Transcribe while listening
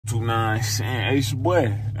629. Hey, it's your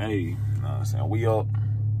boy. Hey, you know what I'm saying? We up.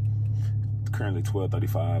 Currently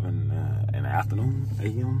 12:35 in the afternoon,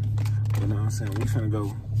 AM. You know what I'm saying?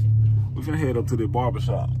 We finna head up to the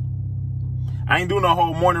barbershop. I ain't doing no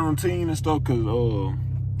whole morning routine and stuff cause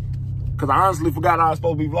I honestly forgot I was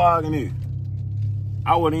supposed to be vlogging it.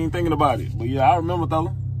 I wasn't even thinking about it. But yeah, I remember though. You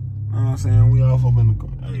know what I'm saying? We off up in the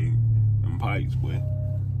them pipes, boy.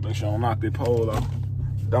 Make sure I don't knock that pole off.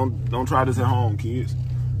 Don't try this at home, kids.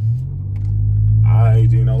 Alright,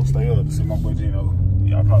 Gino, stay up to see my boy Gino.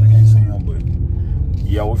 Y'all probably can't see him, but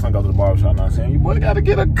yeah, we finna go to the barbershop. You know what I'm saying? You boy gotta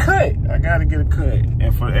get a cut. I gotta get a cut.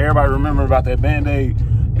 And for everybody remember about that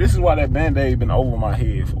Band-Aid, this is why that Band-Aid been over my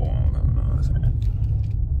head for. You know what I'm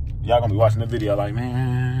saying? Y'all gonna be watching the video like,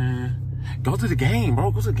 man, go to the game,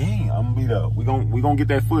 bro. Go to the game. I'm gonna be there. We gonna get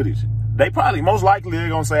that footage. They probably, most likely, they're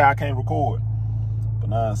gonna say I can't record. But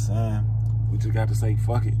know what I'm saying? We just got to say,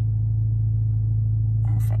 fuck it.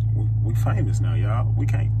 We famous now, y'all. We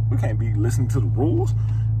can't be listening to the rules.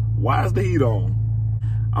 Why is the heat on?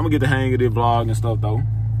 I'm gonna get the hang of this vlog and stuff though.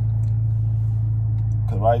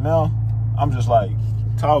 Cause right now, I'm just like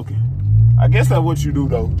talking. I guess that's what you do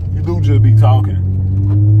though. You do just be talking.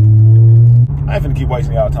 I ain't finna keep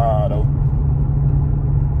wasting y'all time though.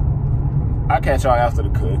 I'll catch y'all after the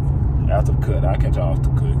cut. After the cut, I'll catch y'all after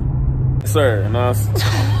the cut. Yes, sir. And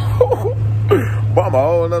but I'm a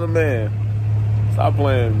whole another man. Stop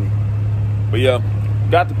playing with me. But yeah,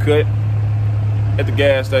 got the cut at the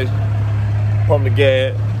gas station. Pumping the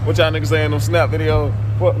gas. What y'all niggas saying on Snap video?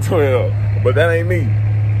 What 12? But that ain't me.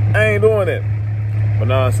 I ain't doing it. But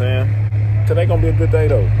know what I'm saying? Today gonna be a good day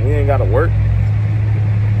though. We ain't gotta work.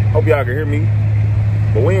 Hope y'all can hear me.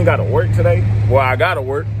 But we ain't gotta work today. Well, I gotta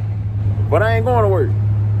work. But I ain't going to work.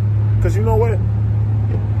 Cause you know what?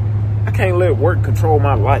 I can't let work control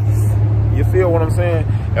my life. You feel what I'm saying?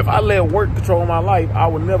 If I let work control my life, I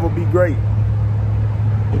would never be great.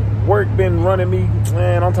 Work been running me,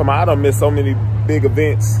 man, I'm talking about I done missed so many big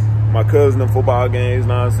events. My cousin and football games, you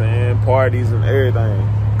know what I'm saying? Parties and everything.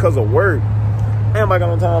 Because of work. Man, I got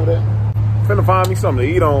no time for that. Finna find me something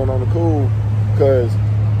to eat on the cool. Because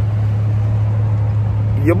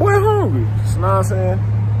your boy hungry. You know what I'm saying?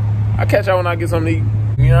 I catch y'all when I get something to eat.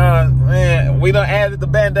 You know, man, we done added the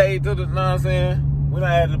Band-Aid to the, you know what I'm saying? We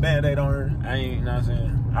done added the Band-Aid on her. I ain't, you know what I'm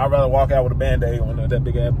saying? I'd rather walk out with a Band-Aid on that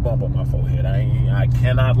big ass bump on my forehead. I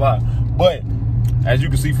cannot lie. But as you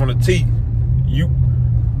can see from the teeth,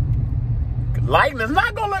 lightning is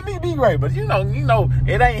not gonna let me be great. But you know,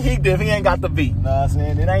 it ain't heat if he ain't got the V. You know what I'm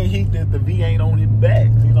saying? It ain't heat if the V ain't on his back.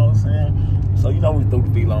 You know what I'm saying? So you know we threw the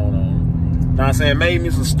V loan on. You know what I'm saying? Made me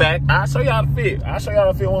some stack. I'll show y'all the fit. I'll show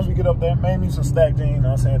y'all the fit once we get up there. Made me some stack jeans. You know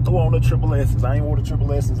what I'm saying? Threw on the triple S's. I ain't wore the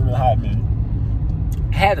triple S's in the hot minute.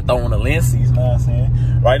 Had to throw on the lenses, you know what I'm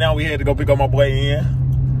saying? Right now, we had to go pick up my boy in.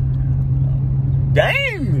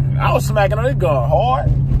 Dang! I was smacking on this gun hard.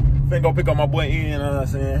 Finna go pick up my boy in, you know what I'm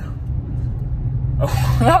saying?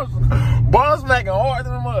 Boy, I was smacking hard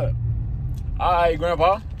in the mud. All right,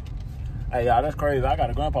 Grandpa. Hey, y'all, that's crazy. I got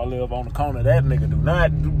a grandpa live on the corner. That nigga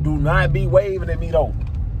do not be waving at me, though.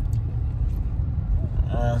 You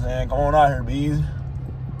know what I'm saying? Come on out here, bees.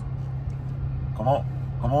 Come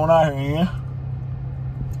on out here, Ian.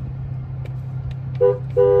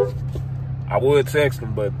 I would text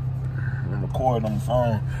him, but I'm recording on the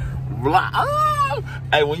phone.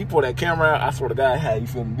 Hey, when you pull that camera out, I swear to God, how you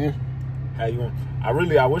feeling different? How you want? I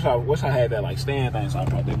wish I had that like stand thing, so I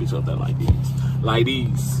brought that bitch up there like these. Like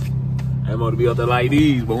these. I want to be up there like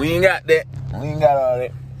these, but we ain't got that. We ain't got all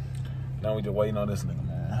that. Now we just waiting on this nigga,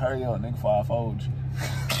 man. Hurry up, nigga, before I fold you.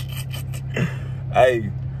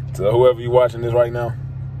 Hey, to whoever you watching this right now.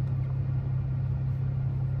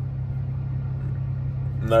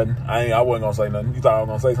 Nothing. I wasn't gonna say nothing. You thought I was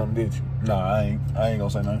gonna say something, didn't you? Nah, I ain't gonna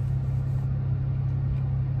say nothing.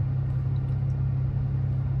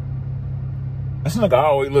 This nigga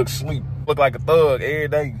always look sleep. Look like a thug every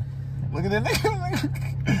day. Look at that nigga.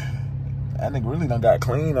 That nigga really done got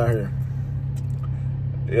clean out here.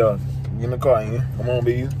 Yeah, get in the car, Ian. Come on,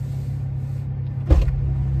 bees.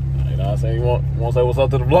 You know what I'm saying? You want to say what's up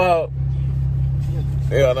to the vlog?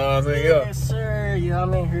 Yeah, know what I'm saying? Yeah. Yes, sir. Yeah,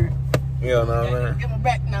 I'm in here. Yeah, know what I'm saying? Get my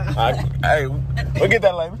back now. Hey, we'll get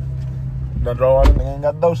that later. Done draw all this nigga ain't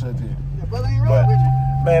got the dough shit to you. Your brother ain't wrong with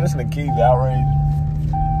you. Man, this nigga Keith outrageous.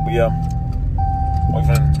 But yeah,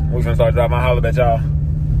 we finna start dropping my holler at y'all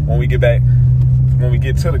when we get back. When we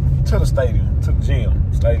get to the stadium, to the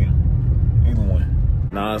gym, stadium, either one.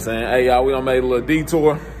 Know what I'm saying? Hey y'all, we done made a little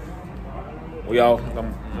detour. We off up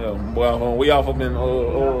in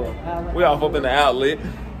the outlet.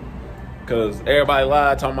 Cause everybody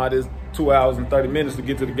lied talking about this 2 hours and 30 minutes to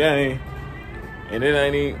get to the game. And it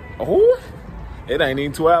ain't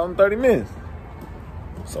even 2 hours and 30 minutes.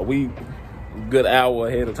 So we good hour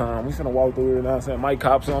ahead of time. We finna walk through here, you know what I'm saying? Might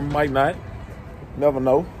cop something, might not. Never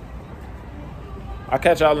know. I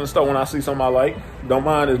catch y'all in the store when I see something I like. Don't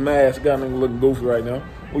mind this mask, got me looking goofy right now.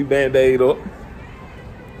 We band-aid up. You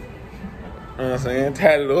know what I'm saying?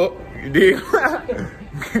 Tatted up. You dig?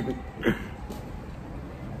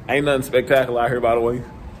 Ain't nothing spectacular out here, by the way.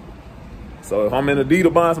 So if I'm in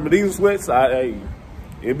Adidas buying some Adidas sweats, hey,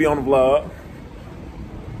 it'll be on the vlog.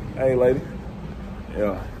 Hey, lady.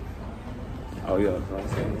 Yeah. Oh, yeah.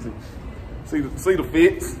 See the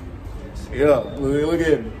fits? Yeah. Look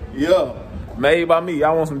at me. Yeah. Made by me.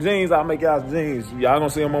 Y'all want some jeans? I'll make y'all some jeans. Y'all gonna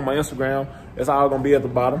see them on my Instagram. It's all gonna be at the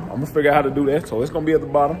bottom. I'm gonna figure out how to do that, so it's gonna be at the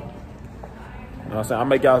bottom. You know what I'm saying? I'll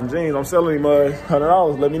make y'all some jeans. I'm selling them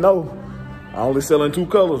 $100. Let me know. I only selling 2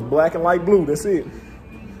 colors, black and light blue. That's it.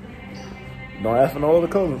 Don't ask for no other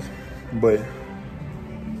colors. But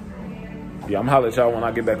yeah, I'm holler at y'all when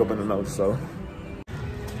I get back up in the notes. So,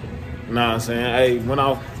 you know what I'm saying? Hey,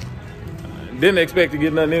 didn't expect to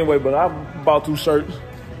get nothing anyway, but I bought 2 shirts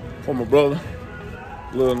for my brother.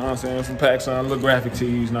 Little, you know what I'm saying, some PacSun, little graphic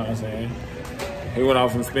tees, you know what I'm saying. He went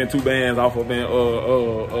off and spent 2 bands off of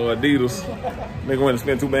Adidas. Nigga went and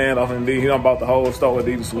spent 2 bands off of Adidas. He done bought the whole store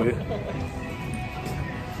Adidas sweat.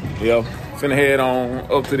 Yep, finna head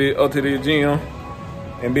on up to the gym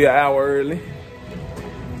and be an hour early.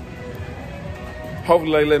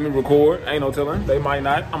 Hopefully they let me record. Ain't no telling. They might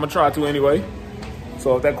not. I'ma try to anyway.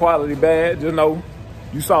 So if that quality bad, just know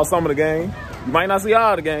you saw some of the game. You might not see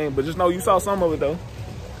all the game, but just know you saw some of it though.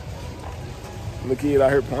 Little kid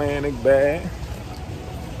out here playing, it's bad.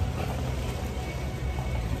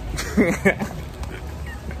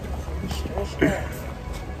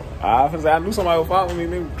 I knew somebody was following me,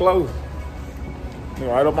 nigga, close.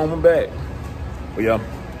 Right up on my back. But yeah.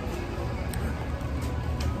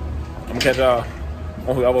 I'm gonna catch y'all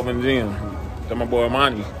on who up in the gym. That's my boy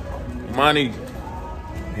Monty.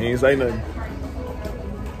 He ain't say nothing.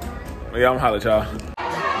 But yeah, I'm holler at y'all.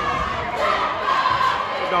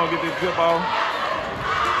 We're gonna get this clip off.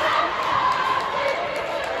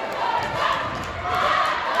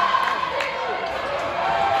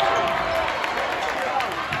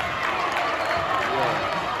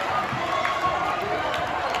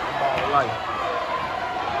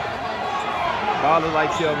 Ballers like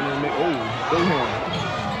Kelvin and Nick. Ooh, do him.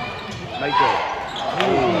 Make that.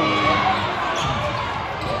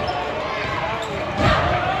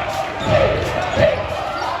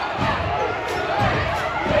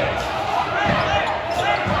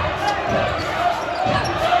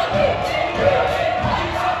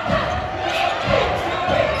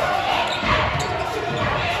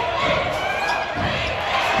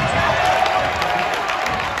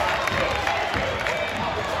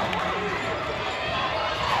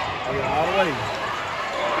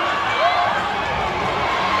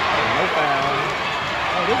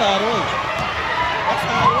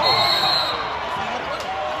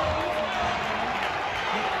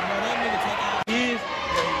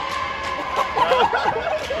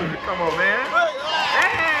 Come on, man.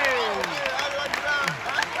 Hey!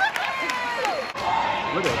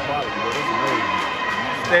 Look at the quality, bro. That's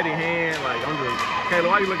amazing. Steady hand, like I'm just. Kayla,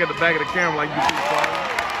 why you look at the back of the camera like you see the quality?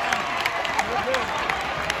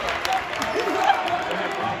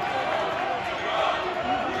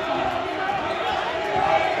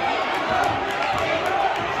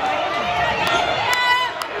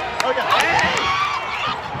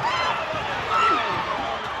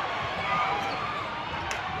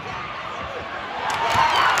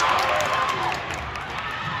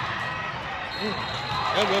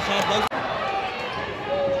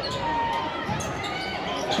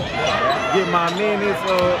 Get my minutes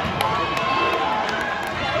up.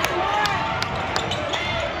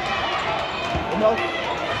 Come on.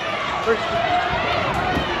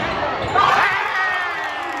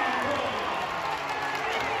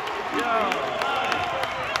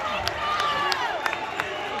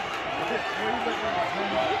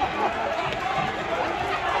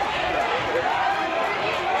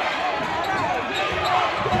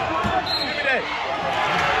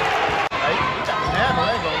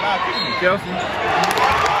 Chelsea.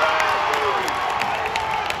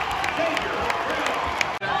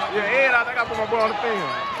 Yeah, Ed, I think I put my boy on the film.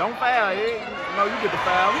 Don't foul, Ed. No, you get the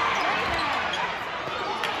foul.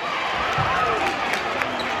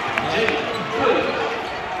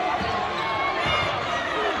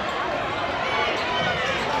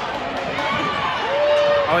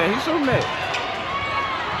 Oh yeah, he's shooting that.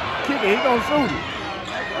 Kick it, he gonna shoot it.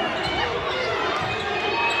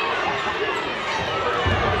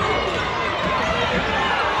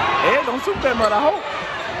 Ed don't don't shoot that much, I hope.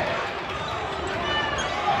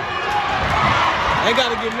 They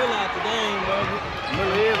gotta get Miller out the game, baby.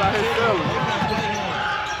 Miller is out here selling.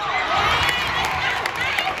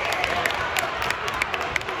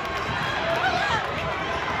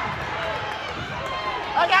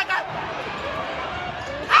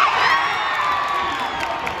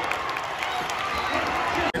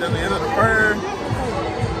 At the end of the third.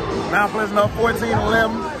 Now placing up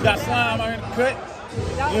 14-11. Got slime out here in the cut.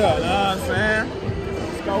 Yeah, you know what I'm saying?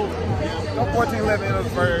 Let's go. Go 14-11 end of the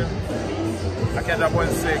third. I catch that boy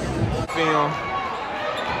in second. Film.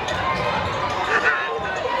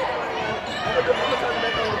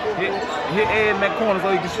 Hit Ed in that corner so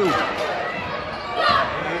he can shoot.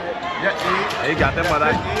 Yeah, he got that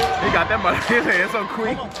mother. He got that mother. His head so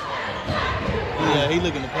quick. Yeah, he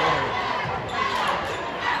looking to play.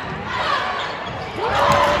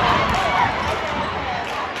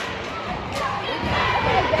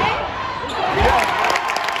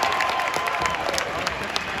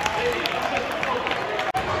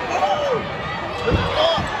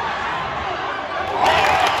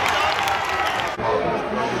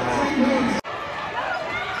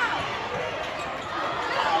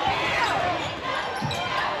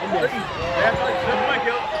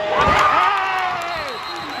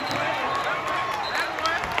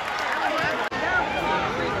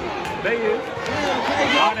 There he is.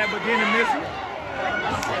 All that beginning missing.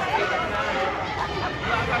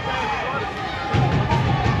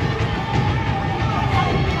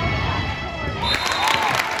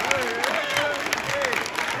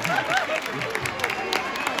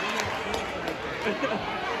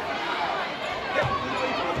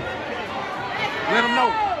 Let him know.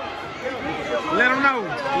 Let him know.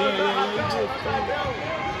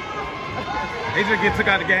 They just get took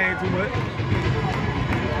out the game too much.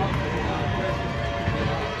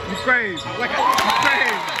 You crazy. You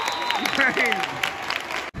crazy. You crazy.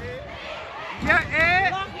 Yeah,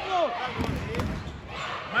 Ed.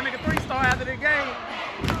 My nigga 3-star after the game.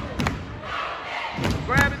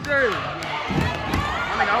 Grab his jersey.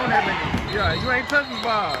 My nigga own that nigga. Yeah, you ain't touching the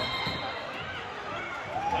ball.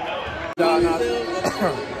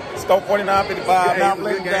 Scope 49-55. Now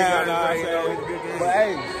playing down. But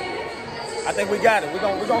hey, I think we got it. We're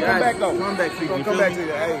gonna come back though. Come back to you. We're gonna come back to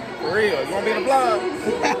you. Hey, for real. You wanna be in the vlog? You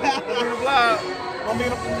wanna be in the vlog? You wanna be in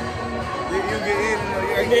the You get in.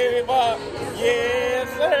 You get in the vlog. Yes,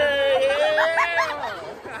 sir. Yeah.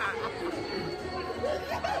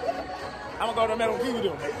 I'm gonna go to the metal TV with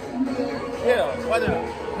them. Yeah, watch out.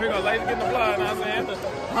 Here we go, ladies, get in the vlog, you know what I'm saying?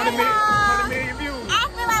 100 million views. I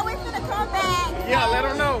feel like we should have come back. Yeah, let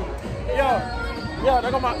her know. Yeah,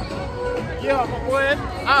 there go my boy.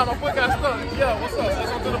 My foot got stuck. Yeah, what's up? Say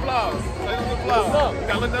something to the vlog. Say something to the vlog. What's up? You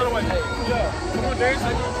gotta look the other way. Yeah, come on, Dave.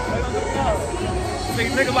 Say something to the vlog. See,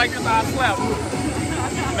 niggas like this, I slap him.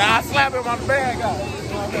 Now I slap him on the bad guy.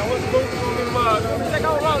 What's the vlog? Take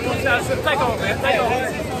over, bro. Take over, man. Take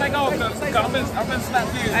over. Take over, cause I've been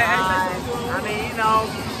slapped here. I mean, you know,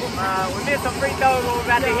 we missed some free throws when we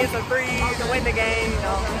about to hit some threes to win the game, you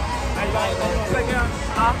know. It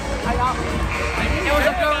was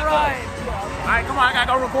a good run. Alright, come on, I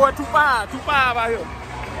gotta go record 2-5 out here.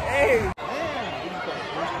 Hey.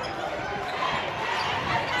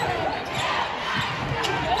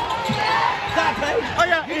 Oh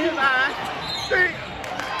yeah, he hit line. See?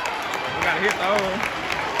 We gotta hit the hole.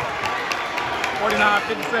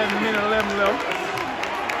 49-57, minute 11 left.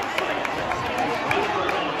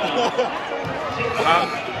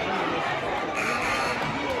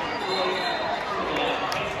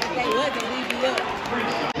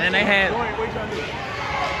 And they had. I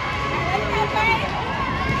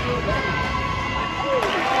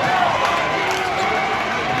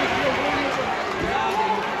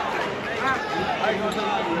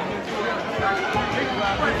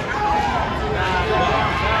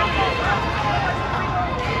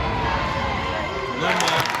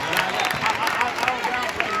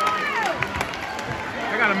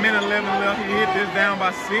got a minute 11 left. He hit this down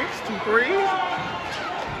by 6, 2 threes.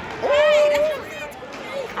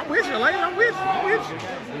 I'm with you, lady. I'm with you.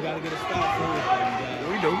 We gotta get a stop for it.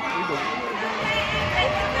 We do.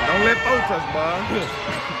 Don't let folks touch the ball.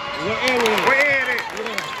 Where Ed at?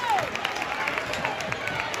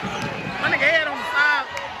 My nigga Ed on the side.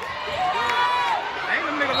 Ain't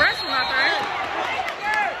them nigga wrestling out there.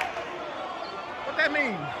 What that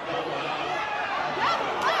mean?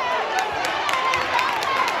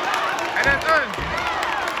 Hey, that's done.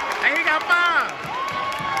 Hey, he got 5.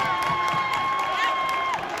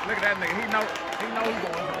 Look at that nigga. He know he's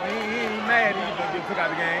going. He ain't mad. He gonna get took out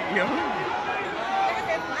the game. Yeah.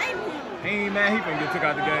 He ain't mad. He finna get took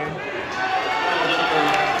out the game.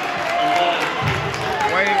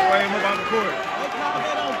 Wave him about the court. They called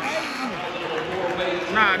that on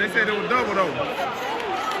Peyton. Nah, they said it was double though.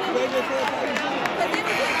 They just said Peyton.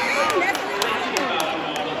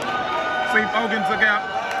 See, Fogan took out.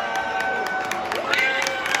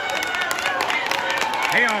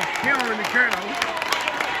 He don't really care though.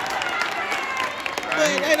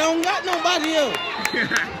 They don't got nobody else.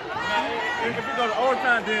 If you go to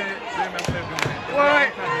overtime, then that's it.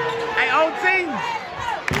 What? Hey, OT.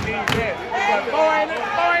 We need that. Four ain't it.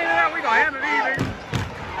 We gonna handle these niggas.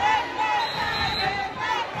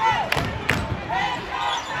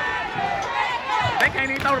 They can't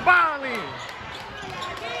even throw the ball in.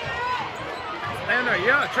 Stand there.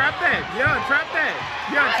 Yeah, trap that. Yeah, trap that.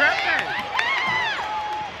 Yeah, trap that.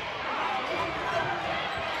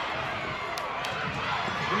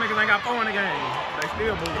 Them niggas ain't got 4 in the game. They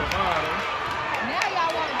still moving the ball though. Now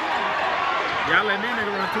y'all want to do it. Y'all letting these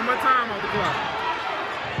niggas run too much time off the clock.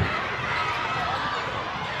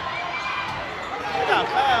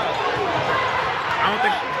 I don't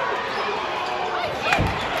think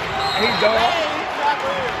he's done.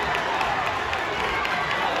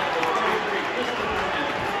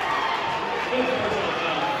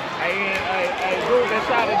 Hey, dude, that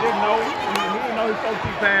shot that didn't know. He didn't know he's supposed to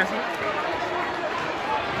keep passing.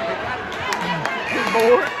 He's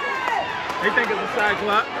bored. They think it's a shot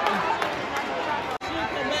clock.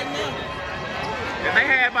 Yeah, they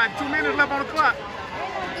had about 2 minutes left on the clock.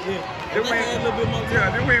 Yeah. They They had a little bit more time.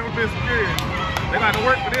 Yeah, they went with this security. They got to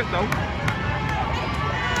work for this though.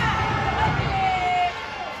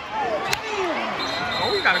 Oh,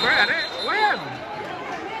 we gotta grab that. What happened?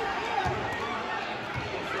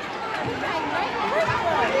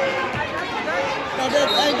 No,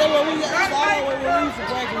 that's what we got. That's all what we used to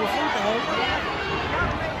practice with free throws.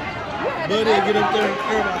 But they get up there and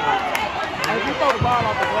curve out. If you throw the ball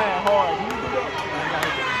off the glass hard, can you do that?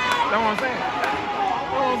 That's what I'm saying.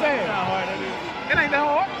 That's what I'm saying. Not hard, it ain't that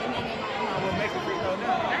hard. We'll make a free throw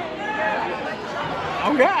now.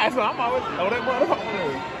 Oh God, so I'm always throw that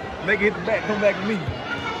motherfucker. Make it hit the back, come back to me.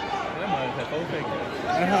 That might have 4 fingers.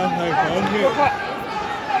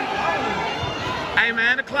 Hey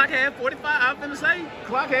man, the clock had 45. I was finna say,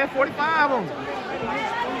 clock had 45 on it.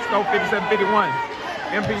 Score 57-51.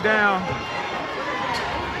 MP down.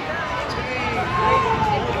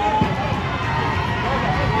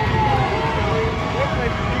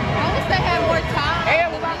 I wish they had more time.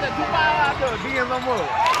 Ed was out there 2 miles out there, being some more.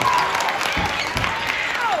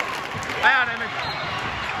 Foul that nigga.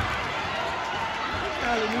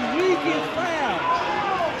 We get fouled.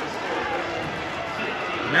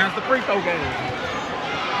 Now it's the free throw game.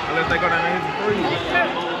 Unless they go down and hit the three.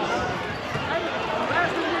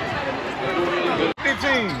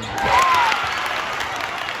 15.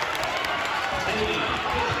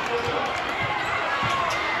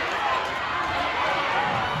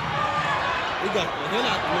 We got the hell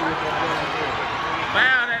out the way with that boy.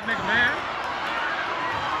 Foul that nigga, man.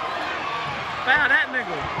 Foul that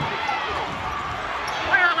nigga.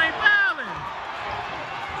 Why y'all ain't fouling?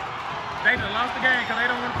 They done lost the game because they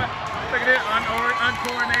don't want to foul. Look at this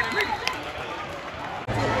uncoordinated nigga.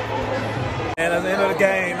 And that's the end of the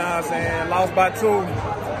game, you know what I'm saying? Lost by 2.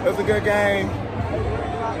 It was a good game.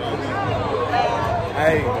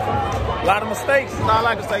 Hey, a lot of mistakes is all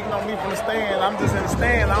I can say, you know, me from the stand. I'm just in the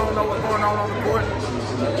stand. I don't know what's going on the court.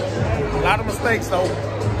 A lot of mistakes, though.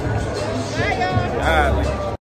 All right.